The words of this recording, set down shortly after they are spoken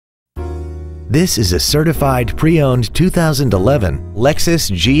This is a certified pre-owned 2011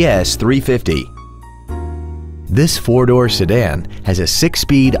 Lexus GS 350. This four-door sedan has a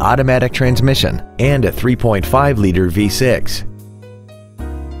 6-speed automatic transmission and a 3.5-liter V6.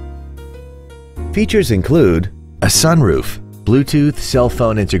 Features include a sunroof, Bluetooth cell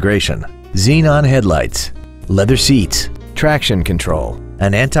phone integration, xenon headlights, leather seats, traction control,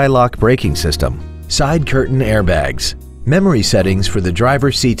 an anti-lock braking system, side curtain airbags, memory settings for the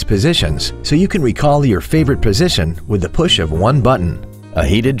driver's seat's positions so you can recall your favorite position with the push of one button, a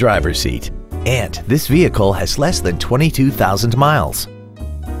heated driver's seat, and this vehicle has less than 22,000 miles.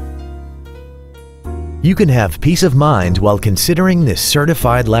 You can have peace of mind while considering this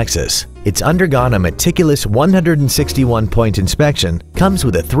certified Lexus. It's undergone a meticulous 161-point inspection, comes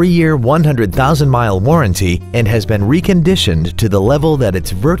with a 3-year, 100,000-mile warranty, and has been reconditioned to the level that it's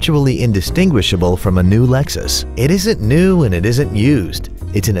virtually indistinguishable from a new Lexus. It isn't new and it isn't used.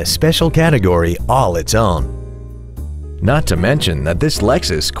 It's in a special category all its own. Not to mention that this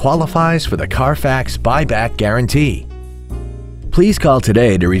Lexus qualifies for the Carfax buyback guarantee. Please call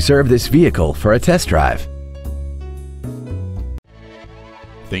today to reserve this vehicle for a test drive.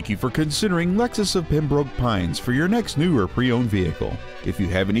 Thank you for considering Lexus of Pembroke Pines for your next new or pre-owned vehicle. If you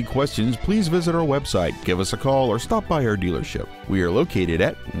have any questions, please visit our website, give us a call, or stop by our dealership. We are located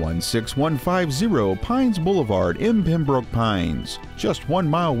at 16150 Pines Boulevard in Pembroke Pines, just 1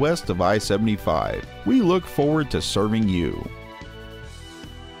 mile west of I-75. We look forward to serving you.